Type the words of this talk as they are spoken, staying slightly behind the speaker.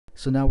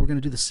So now we're going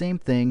to do the same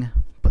thing,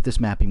 but this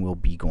mapping will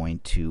be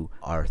going to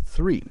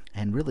R3.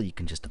 And really you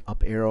can just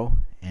up arrow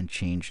and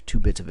change 2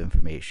 bits of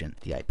information.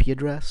 The IP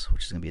address,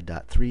 which is going to be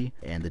a .3,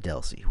 and the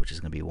DLCI, which is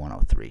going to be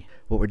 103.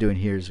 What we're doing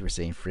here is we're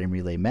saying frame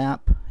relay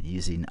map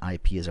using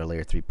IP as our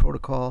layer 3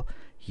 protocol.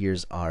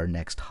 Here's our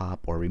next hop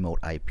or remote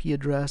IP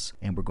address,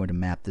 and we're going to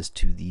map this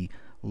to the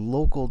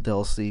local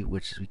DLCI,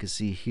 which we can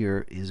see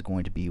here is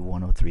going to be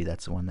 103.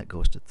 That's the one that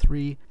goes to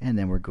 3, and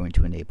then we're going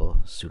to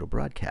enable pseudo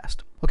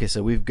broadcast. Okay,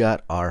 so we've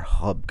got our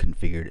hub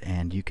configured,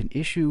 and you can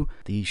issue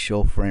the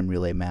show frame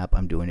relay map.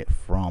 I'm doing it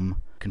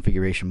from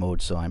configuration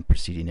mode, so I'm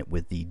preceding it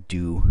with the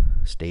do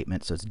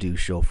statement. So it's do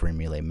show frame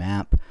relay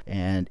map,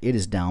 and it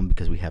is down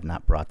because we have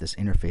not brought this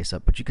interface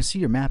up, but you can see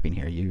your mapping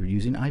here. You're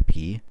using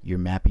IP, you're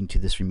mapping to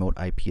this remote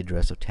IP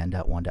address of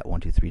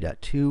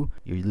 10.1.123.2,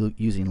 you're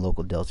using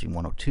local DLCI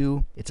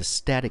 102. It's a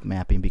static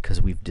mapping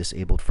because we've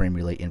disabled frame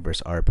relay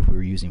Inverse-ARP. If we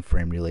were using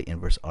frame relay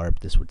Inverse-ARP,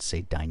 this would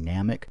say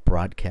dynamic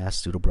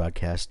broadcast. Pseudo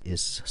broadcast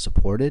is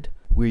supported.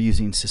 We're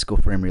using Cisco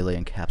frame relay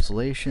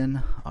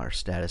encapsulation. Our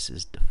status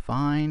is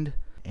defined,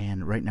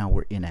 and right now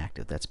we're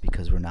inactive. That's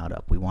because we're not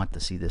up. We want to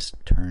see this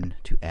turn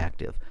to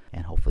active,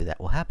 and hopefully that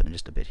will happen in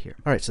just a bit here.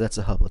 Alright, so that's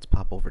the hub. Let's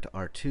pop over to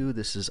R2.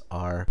 This is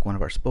one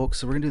of our spokes.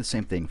 So we're going to do the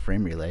same thing,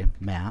 frame relay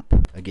map.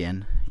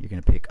 Again, you're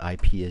going to pick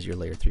IP as your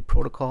layer 3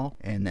 protocol,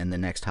 and then the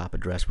next hop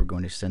address, we're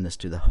going to send this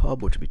to the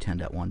hub, which will be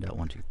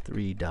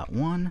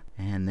 10.1.123.1,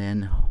 and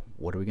then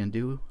what are we going to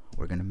do?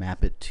 We're going to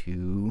map it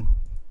to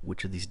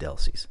which of these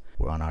DLCIs?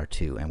 We're on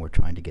R2, and we're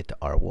trying to get to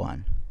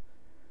R1.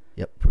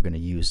 Yep, we're going to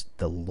use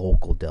the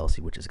local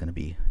DLCI, which is going to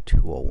be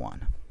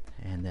 201.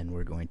 And then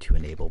we're going to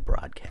enable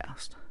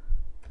broadcast.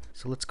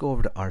 So let's go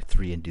over to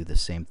R3 and do the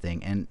same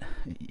thing. And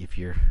if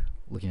you're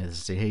looking at this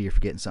and say, hey, you're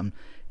forgetting something,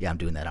 yeah, I'm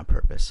doing that on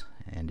purpose.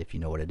 And if you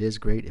know what it is,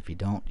 great. If you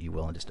don't, you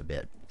will in just a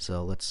bit.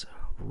 So let's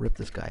rip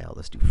this guy out.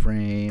 Let's do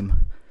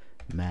frame,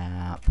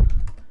 map,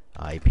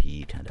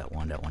 IP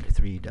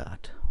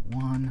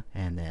 10.1.123.1,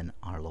 and then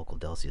our local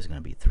DLCI is going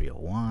to be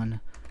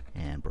 301.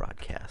 And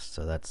broadcast.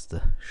 So that's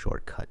the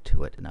shortcut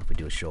to it. Now if we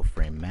do a show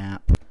frame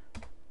map,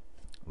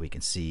 we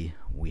can see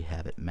we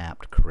have it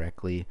mapped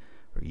correctly.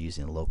 We're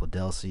using the local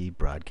DLCI,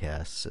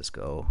 broadcast,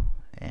 Cisco,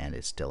 and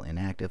it's still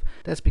inactive.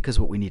 That's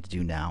because what we need to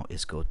do now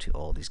is go to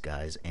all these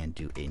guys and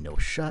do a no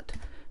shut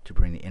to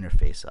bring the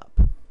interface up.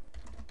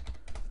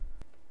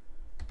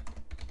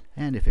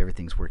 And if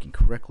everything's working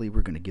correctly,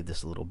 we're going to give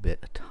this a little bit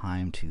of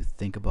time to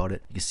think about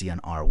it. You can see on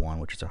R1,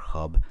 which is our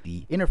hub,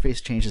 the interface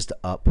changes to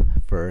up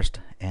first,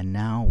 and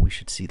now we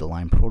should see the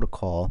line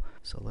protocol.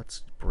 So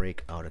let's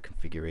break out of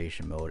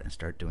configuration mode and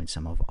start doing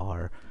some of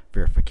our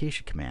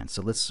verification commands.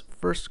 So let's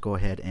first go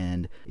ahead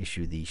and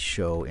issue the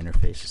show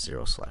interface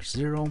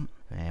 0/0,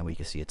 and we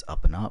can see it's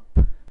up and up.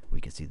 We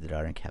can see that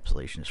our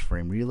encapsulation is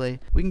frame relay.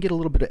 We can get a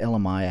little bit of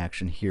LMI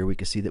action here. We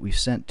can see that we've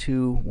sent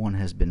 2, 1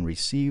 has been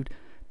received.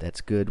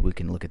 That's good. We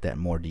can look at that in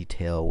more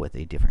detail with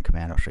a different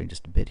command. I'll show you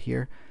just a bit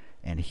here.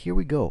 And here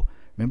we go.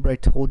 Remember I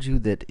told you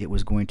that it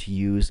was going to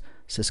use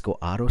Cisco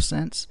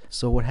AutoSense?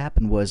 So what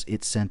happened was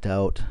it sent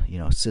out,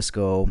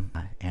 Cisco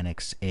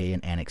Annex A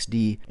and Annex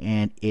D,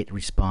 and it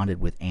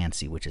responded with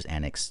ANSI, which is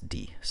Annex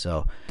D.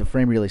 So the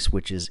frame relay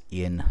switches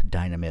in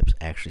Dynamips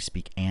actually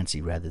speak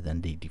ANSI rather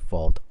than the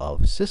default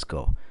of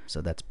Cisco. So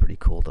that's pretty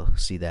cool to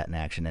see that in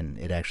action, and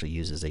it actually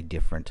uses a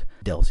different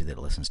DLCI that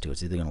it listens to.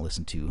 It's either going to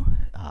listen to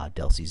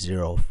DLCI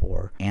 0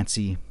 for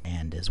ANSI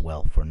and as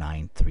well for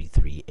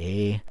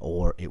 933A,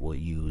 or it will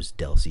use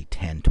DLCI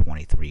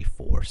 1023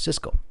 for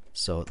Cisco.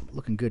 So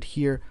looking good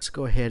here. Let's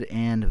go ahead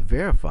and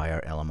verify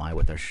our LMI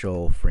with our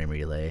show frame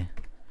relay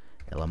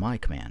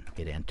LMI command.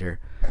 Hit enter,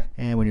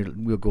 and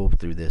we'll go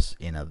through this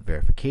in a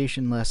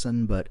verification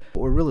lesson, but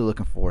what we're really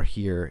looking for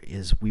here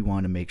is we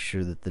want to make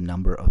sure that the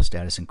number of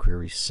status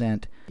inquiries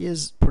sent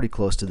is pretty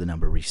close to the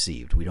number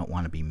received. We don't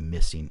want to be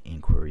missing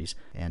inquiries,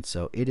 and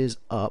so it is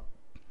up.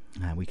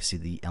 We can see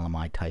the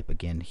LMI type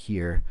again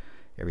here.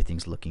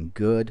 Everything's looking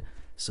good.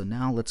 So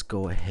now let's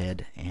go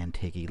ahead and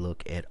take a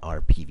look at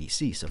our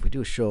PVC. So if we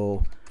do a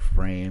show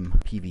frame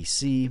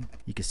PVC,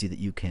 you can see that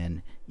you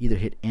can either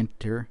hit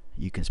enter,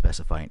 you can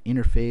specify an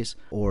interface,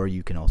 or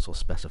you can also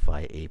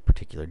specify a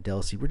particular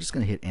DLCI. We're just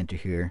going to hit enter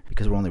here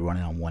because we're only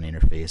running on one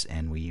interface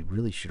and we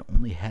really should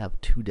only have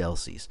 2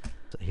 DLCIs.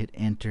 So hit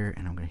enter,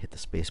 and I'm going to hit the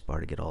space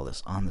bar to get all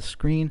this on the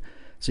screen.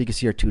 So you can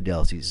see our 2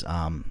 DLCIs,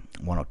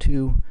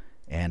 102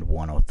 and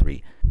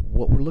 103.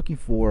 What we're looking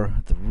for,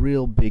 the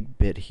real big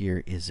bit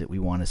here, is that we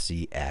want to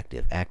see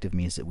active. Active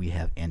means that we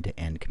have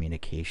end-to-end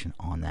communication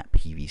on that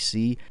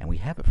PVC, and we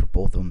have it for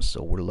both of them,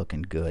 so we're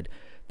looking good.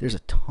 There's a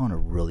ton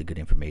of really good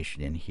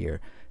information in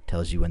here.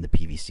 Tells you when the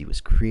PVC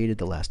was created,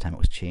 the last time it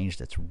was changed.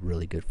 That's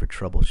really good for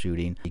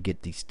troubleshooting. You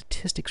get these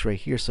statistics right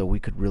here, so we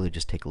could really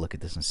just take a look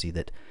at this and see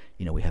that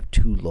we have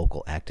 2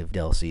 local active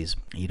DLCIs.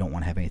 You don't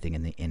want to have anything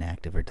in the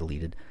inactive or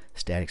deleted.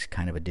 Static's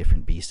kind of a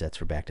different beast. That's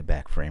for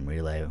back-to-back frame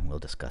relay. We'll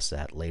discuss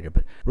that later,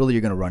 but really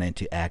you're going to run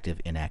into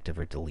active, inactive,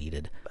 or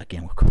deleted.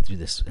 Again, we'll go through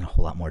this in a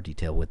whole lot more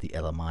detail with the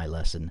LMI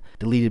lesson.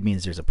 Deleted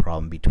means there's a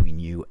problem between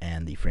you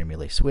and the frame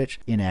relay switch.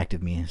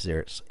 Inactive means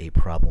there's a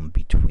problem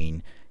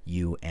between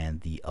U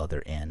and the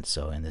other end.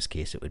 So in this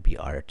case it would be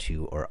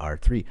R2 or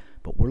R3,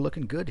 but we're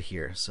looking good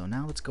here. So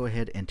now let's go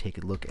ahead and take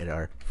a look at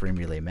our frame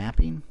relay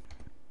mapping.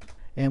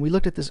 And we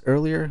looked at this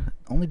earlier.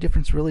 Only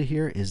difference really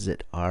here is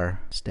that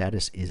our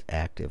status is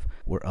active.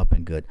 We're up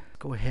and good.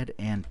 Go ahead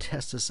and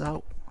test this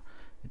out.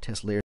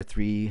 Test layer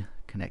 3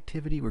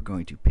 connectivity. We're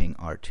going to ping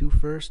R2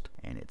 first,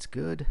 and it's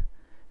good.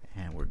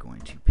 And we're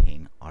going to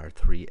ping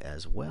R3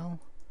 as well.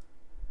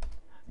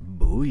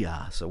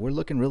 Booyah! So we're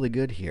looking really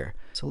good here.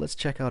 So let's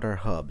check out our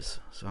hubs.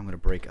 So I'm going to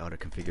break out a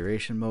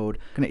configuration mode.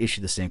 I'm going to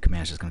issue the same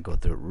commands. Just going to go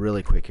through it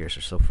really quick here.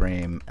 So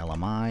frame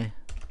LMI,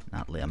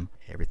 not lim.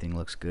 Everything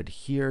looks good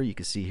here. You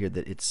can see here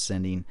that it's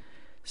sending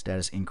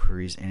status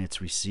inquiries and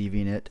it's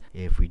receiving it.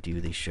 If we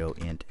do the show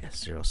int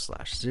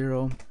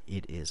s0/0,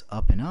 it is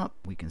up and up.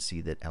 We can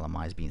see that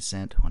LMI is being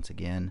sent once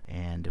again,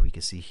 and we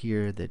can see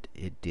here that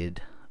it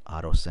did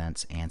auto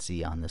sense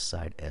ANSI on this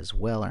side as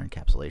well. Our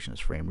encapsulation is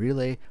frame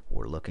relay.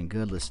 We're looking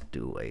good. Let's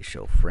do a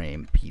show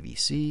frame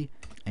PVC,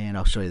 and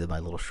I'll show you my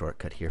little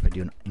shortcut here. If I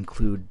do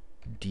include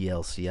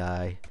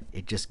DLCI,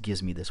 it just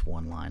gives me this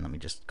one line. Let me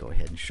just go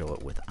ahead and show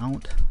it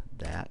without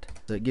that.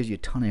 So it gives you a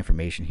ton of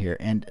information here,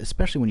 and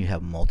especially when you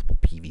have multiple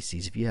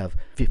PVCs. If you have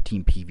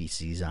 15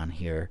 PVCs on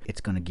here,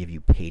 it's going to give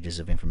you pages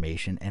of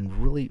information.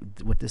 And really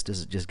what this does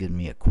is just give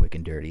me a quick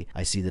and dirty.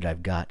 I see that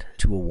I've got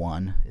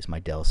 201 is my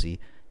DLCI.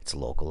 It's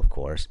local, of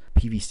course.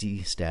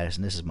 PVC status,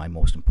 and this is my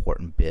most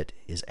important bit,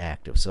 is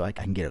active. So I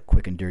can get a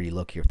quick and dirty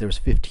look here. If there's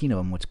 15 of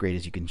them, what's great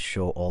is you can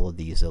show all of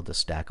these. They'll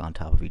just stack on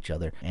top of each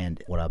other.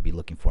 And what I'll be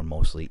looking for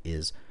mostly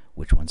is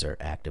which ones are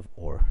active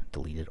or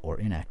deleted or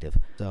inactive.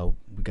 So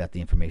we got the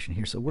information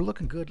here. So we're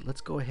looking good.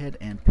 Let's go ahead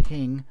and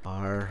ping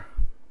our,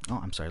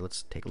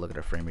 let's take a look at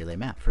our frame relay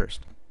map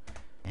first.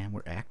 And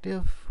we're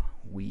active.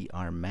 We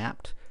are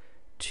mapped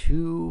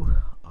to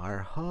our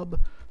hub.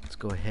 Let's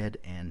go ahead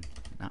and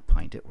not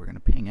point it, we're going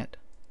to ping it,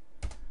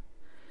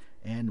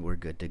 and we're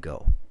good to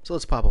go. So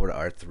let's pop over to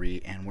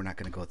R3, and we're not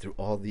going to go through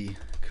all the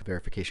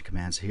verification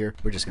commands here.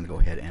 We're just going to go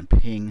ahead and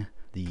ping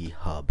the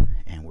hub,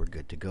 and we're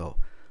good to go.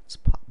 Let's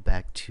pop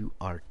back to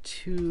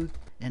R2,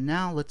 and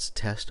now let's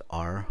test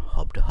our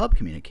hub-to-hub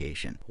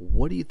communication.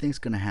 What do you think is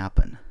going to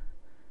happen?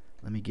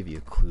 Let me give you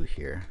a clue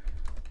here.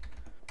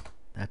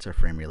 That's our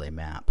frame relay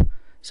map.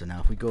 So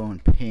now if we go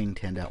and ping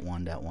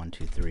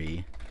 10.1.123,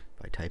 if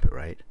I type it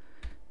right,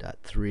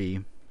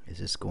 .3, is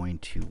this going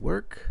to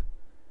work?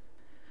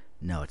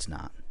 No, it's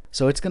not.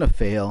 So it's going to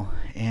fail,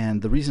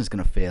 and the reason it's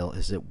going to fail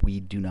is that we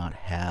do not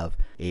have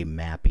a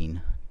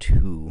mapping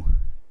to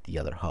the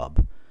other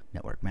hub.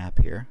 Network map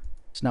here.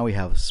 So now we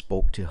have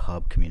spoke to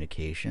hub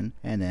communication,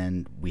 and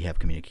then we have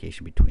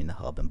communication between the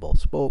hub and both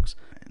spokes.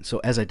 And so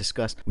as I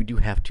discussed, we do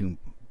have to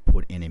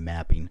put in a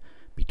mapping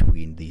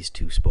between these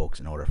two spokes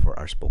in order for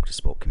our spoke to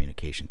spoke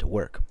communication to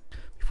work.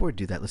 Before we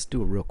do that, let's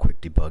do a real quick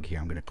debug here.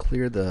 I'm going to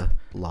clear the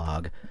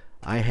log.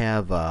 I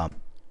have,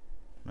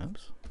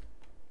 oops,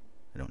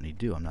 I don't need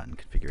to, I'm not in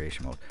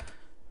configuration mode.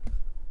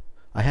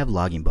 I have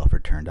logging buffer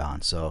turned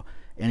on, so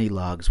any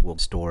logs will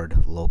be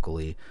stored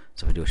locally.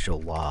 So if I do a show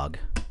log,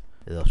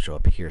 it'll show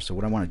up here. So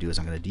what I want to do is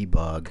I'm going to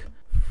debug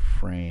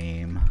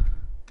frame,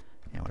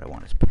 and what I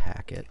want is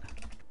packet,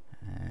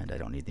 and I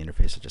don't need the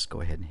interface, so just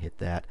go ahead and hit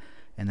that.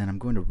 And then I'm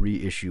going to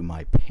reissue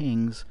my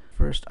pings.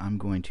 First I'm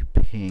going to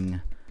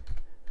ping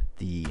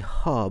the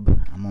hub.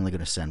 I'm only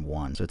going to send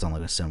one, so it's only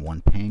going to send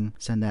one ping.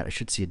 Send that. I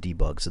should see a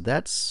debug. So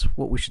that's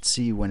what we should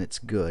see when it's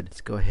good.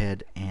 Let's go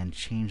ahead and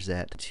change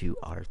that to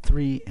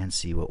R3 and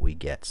see what we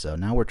get. So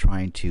now we're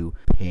trying to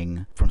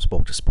ping from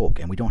spoke to spoke,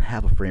 and we don't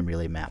have a frame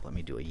relay map. Let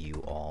me do a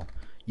UAll.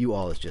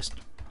 UAll is just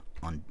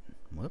on,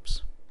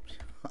 whoops,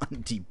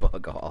 on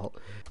debug all.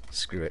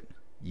 Screw it,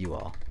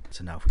 UAll.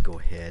 So now if we go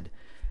ahead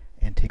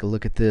and take a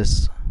look at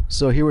this.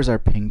 So here was our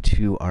ping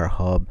to our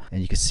hub,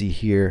 and you can see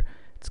here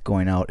it's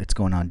going out, it's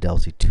going on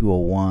DLCI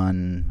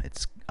 201,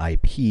 it's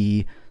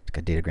IP, it's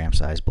got datagram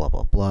size, blah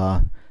blah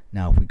blah.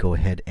 Now if we go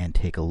ahead and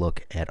take a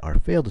look at our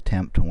failed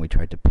attempt when we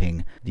tried to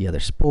ping the other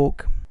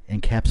spoke,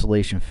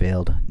 encapsulation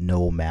failed,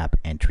 no map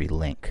entry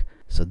link.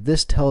 So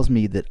this tells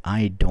me that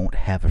I don't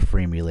have a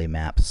frame relay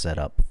map set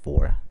up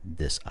for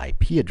this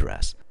IP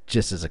address.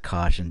 Just as a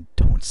caution,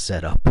 don't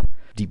set up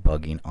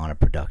debugging on a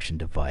production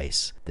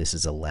device. This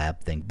is a lab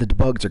thing. The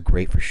debugs are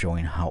great for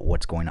showing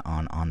what's going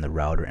on the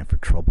router and for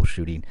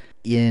troubleshooting.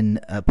 In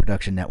a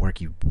production network,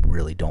 you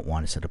really don't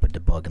want to set up a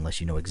debug unless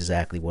you know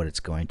exactly what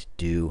it's going to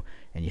do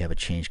and you have a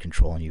change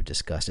control and you've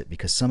discussed it,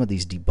 because some of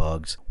these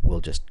debugs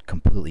will just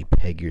completely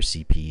peg your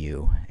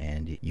CPU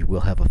and you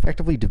will have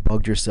effectively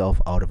debugged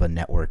yourself out of a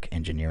network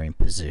engineering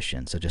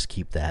position. So just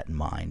keep that in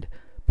mind.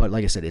 But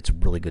like I said, it's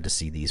really good to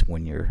see these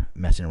when you're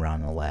messing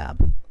around in the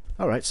lab.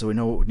 Alright, so we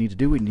know what we need to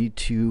do. We need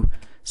to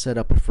set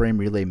up a frame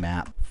relay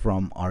map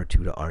from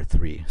R2 to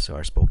R3 so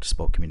our spoke to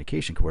spoke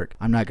communication can work.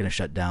 I'm not going to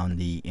shut down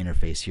the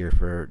interface here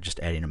for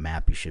just adding a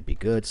map. You should be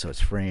good. So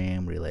it's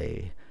frame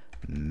relay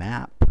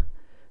map.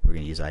 We're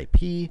going to use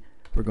IP.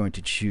 We're going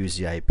to choose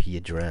the IP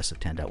address of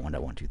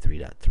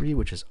 10.1.123.3,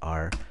 which is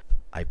our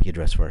IP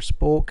address for our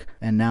spoke.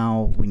 And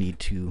now we need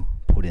to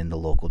put in the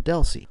local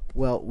DLCI.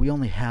 Well, we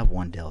only have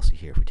one DLCI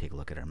here. If we take a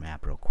look at our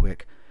map real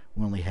quick,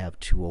 we only have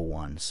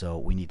 201, so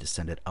we need to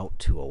send it out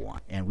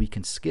 201. And we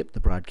can skip the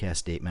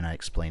broadcast statement. I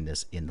explained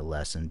this in the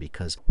lesson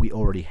because we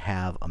already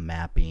have a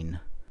mapping.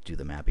 Do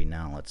the mapping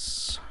now.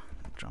 Let's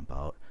jump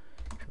out.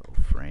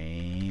 Show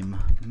frame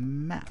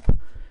map.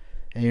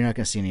 And you're not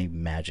going to see any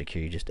magic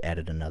here. You just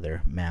added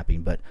another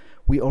mapping, but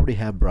we already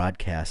have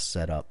broadcast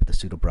set up, the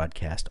pseudo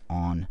broadcast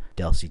on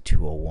DLCI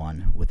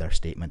 201 with our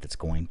statement that's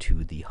going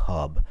to the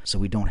hub. So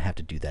we don't have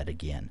to do that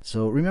again.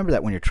 So remember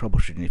that when you're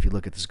troubleshooting, if you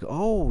look at this, go,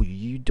 oh,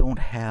 you don't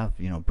have,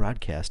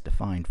 broadcast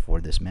defined for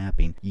this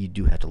mapping. You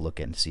do have to look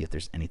at and see if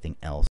there's anything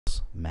else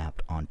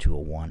mapped on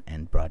 201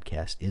 and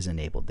broadcast is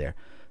enabled there.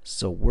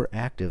 So we're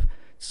active.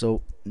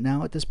 So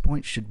now at this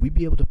point, should we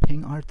be able to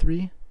ping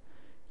R3?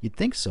 You'd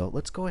think so.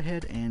 Let's go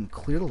ahead and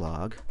clear the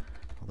log,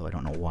 although I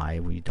don't know why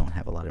we don't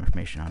have a lot of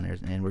information on there.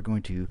 And we're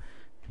going to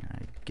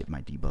get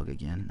my debug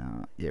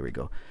again. There we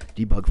go.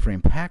 Debug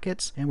frame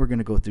packets, and we're going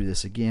to go through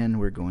this again.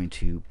 We're going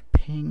to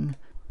ping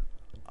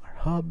our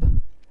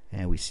hub,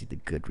 and we see the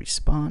good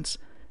response.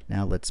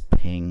 Now let's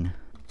ping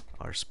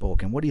our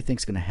spoke. And what do you think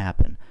is going to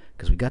happen?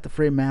 Because we got the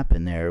frame map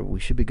in there, we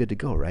should be good to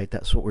go, right?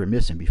 That's what we were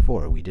missing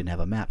before. We didn't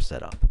have a map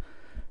set up.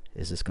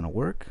 Is this going to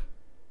work?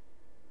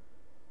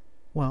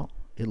 Well,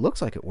 it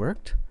looks like it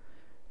worked.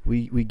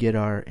 We get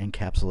our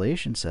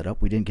encapsulation set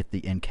up. We didn't get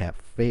the encap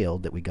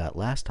failed that we got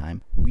last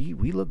time. We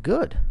look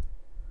good.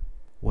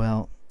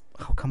 Well,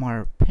 how come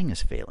our ping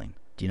is failing?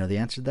 Do you know the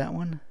answer to that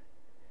one?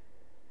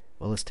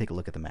 Well, let's take a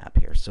look at the map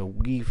here. So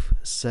we've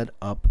set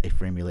up a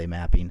frame relay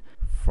mapping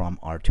from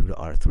R2 to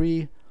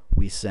R3.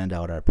 We send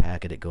out our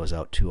packet. It goes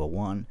out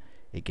 201.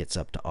 It gets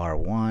up to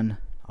R1.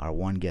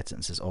 R1 gets it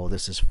and says, oh,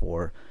 this is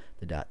for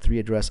the .3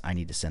 address. I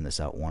need to send this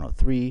out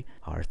 103.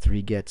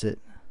 R3 gets it.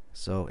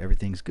 So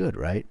everything's good,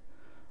 right?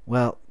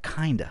 Well,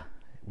 kinda.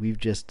 We've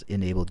just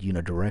enabled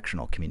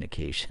unidirectional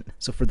communication.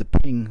 So for the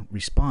ping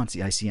response, the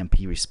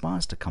ICMP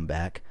response to come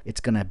back,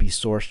 it's going to be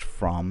sourced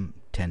from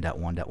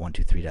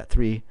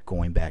 10.1.123.3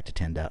 going back to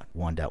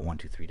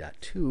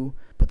 10.1.123.2.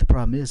 But the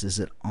problem is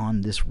that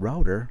on this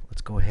router,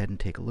 let's go ahead and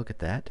take a look at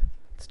that.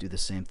 Let's do the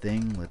same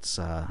thing. Let's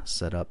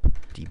set up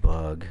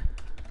debug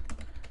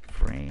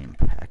frame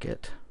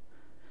packet.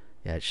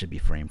 Yeah, it should be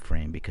frame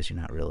because you're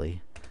not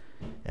really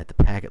at the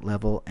packet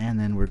level. And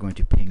then we're going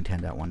to ping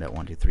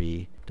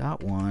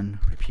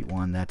 10.1.123.1, repeat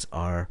 1. That's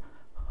our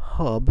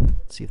hub.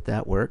 Let's see if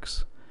that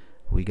works.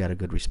 We got a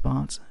good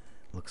response.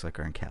 Looks like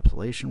our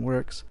encapsulation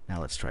works.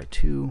 Now let's try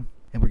 2.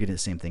 And we're getting the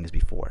same thing as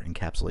before.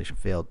 Encapsulation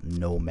failed,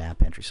 no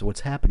map entry. So what's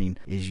happening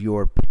is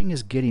your ping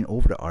is getting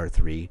over to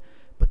R3,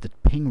 but the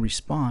ping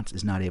response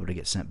is not able to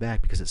get sent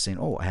back because it's saying,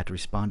 oh, I have to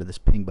respond to this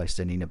ping by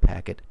sending a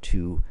packet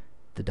to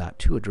the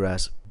 .2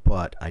 address,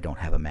 but I don't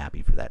have a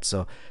mapping for that.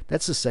 So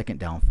that's the second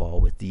downfall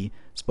with the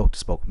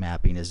spoke-to-spoke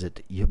mapping, is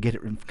that you'll get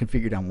it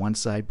configured on one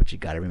side, but you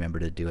got to remember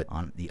to do it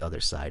on the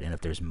other side. And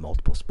if there's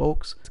multiple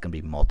spokes, it's going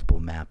to be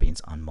multiple mappings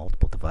on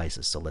multiple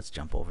devices. So let's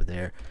jump over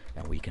there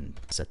and we can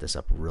set this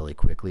up really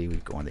quickly. We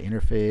go on the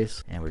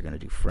interface and we're going to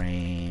do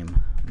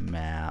frame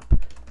map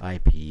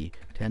IP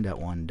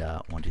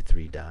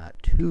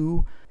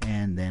 10.1.123.2,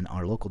 and then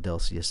our local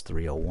DLCI is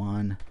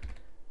 301.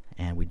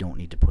 And we don't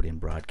need to put in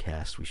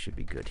broadcast. We should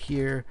be good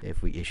here.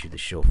 If we issue the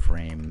show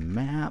frame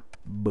map,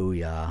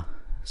 booyah.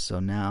 So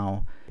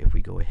now if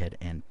we go ahead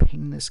and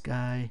ping this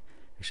guy,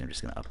 actually I'm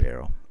just going to up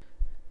arrow,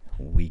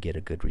 we get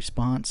a good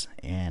response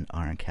and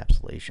our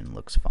encapsulation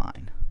looks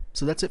fine.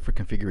 So that's it for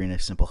configuring a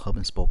simple hub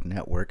and spoke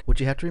network. What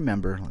you have to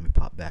remember, let me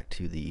pop back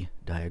to the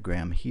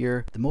diagram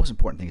here. The most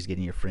important thing is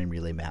getting your frame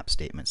relay map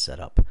statement set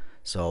up.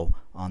 So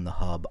on the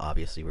hub,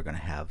 obviously we're going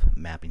to have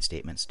mapping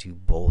statements to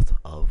both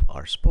of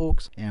our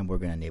spokes, and we're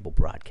going to enable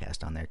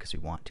broadcast on there because we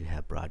want to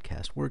have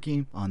broadcast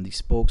working. On the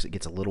spokes, it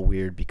gets a little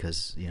weird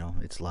because,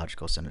 it's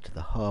logical to send it to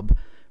the hub.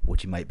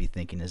 What you might be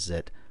thinking is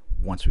that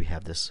once we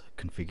have this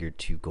configured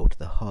to go to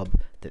the hub,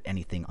 that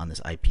anything on this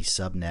IP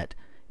subnet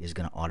is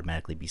going to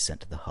automatically be sent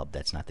to the hub.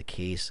 That's not the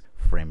case.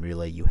 Frame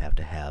relay, you have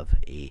to have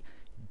a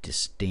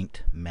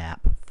distinct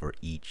map for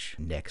each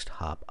next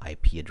hop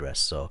IP address.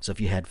 So if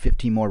you had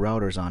 15 more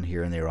routers on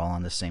here and they were all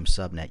on the same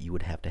subnet, you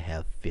would have to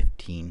have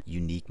 15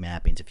 unique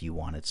mappings if you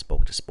wanted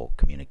spoke-to-spoke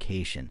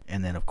communication.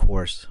 And then of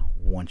course,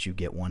 once you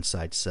get one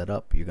side set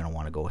up, you're going to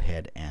want to go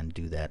ahead and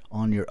do that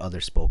on your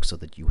other spokes so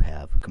that you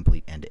have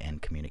complete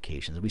end-to-end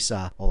communications. We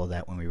saw all of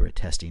that when we were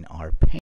testing our